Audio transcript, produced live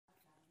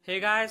Hey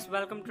guys,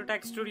 welcome to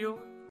Tech Studio.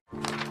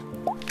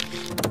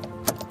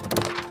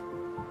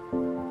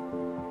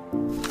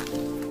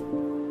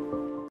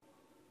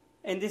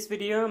 In this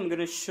video, I'm going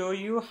to show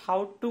you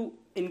how to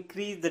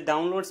increase the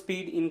download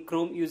speed in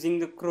Chrome using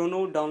the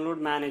Chrono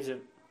Download Manager.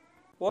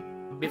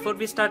 Before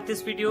we start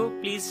this video,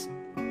 please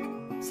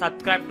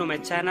subscribe to my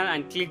channel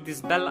and click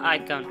this bell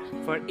icon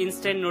for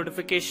instant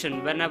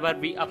notification whenever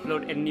we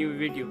upload a new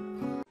video.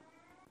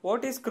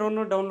 What is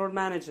Chrono Download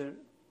Manager?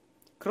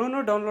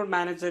 Chrono Download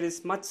Manager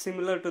is much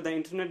similar to the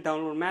Internet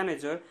Download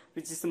Manager,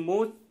 which is the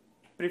most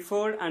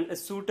preferred and a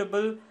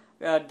suitable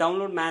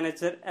download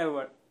manager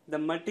ever. The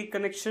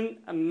multi-connection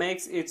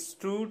makes it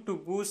true to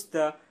boost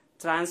the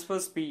transfer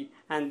speed,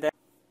 and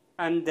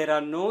there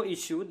are no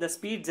issue. The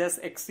speed just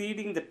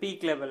exceeding the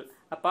peak level.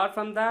 Apart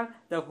from that,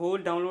 the whole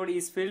download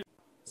is filled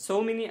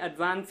so many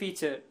advanced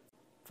features.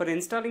 For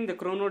installing the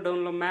Chrono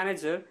Download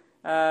Manager,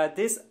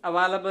 this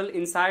available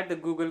inside the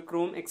Google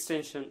Chrome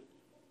extension.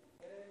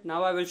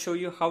 Now I will show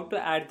you how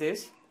to add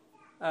this.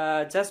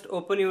 Just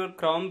open your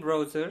Chrome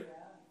browser.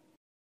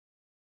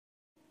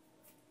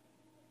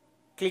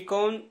 Click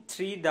on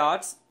three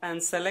dots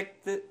and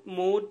select the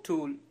More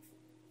tool.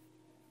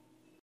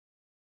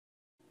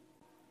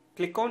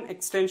 Click on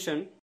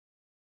Extension.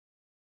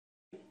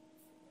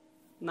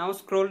 Now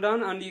scroll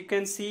down and you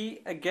can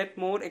see a Get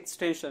More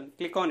extension.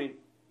 Click on it.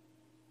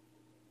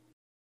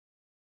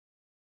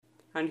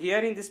 And here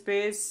in this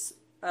page,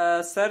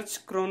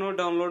 search Chrono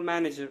Download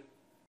Manager.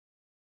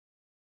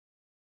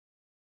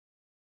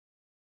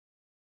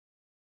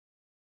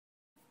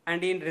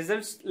 And in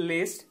results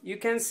list, you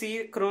can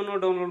see Chrono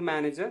Download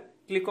Manager.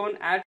 Click on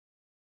Add.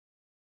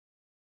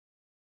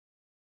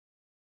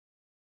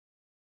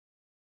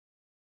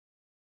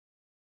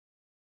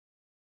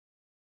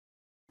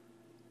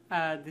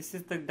 This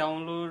is the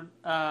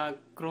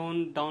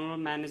Chrono Download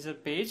Manager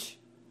page.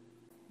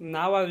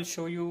 Now I will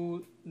show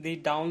you the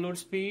download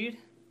speed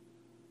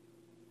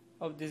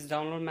of this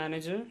Download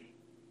Manager.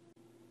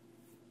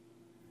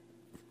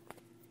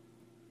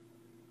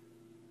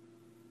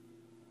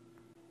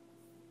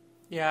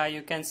 Yeah,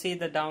 you can see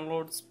the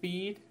download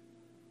speed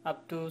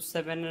up to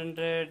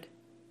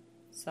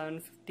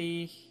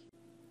 750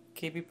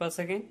 KB per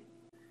second.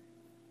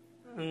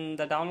 And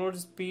the download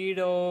speed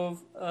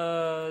of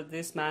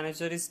this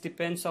manager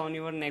depends on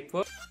your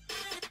network.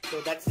 So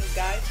that's it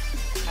guys.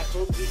 I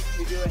hope this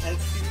video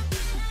helps you.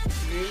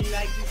 If you really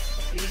like this,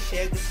 please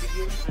share this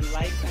video and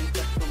like and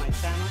subscribe to my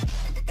channel.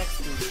 Tech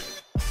Studio.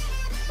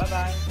 Bye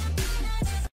bye.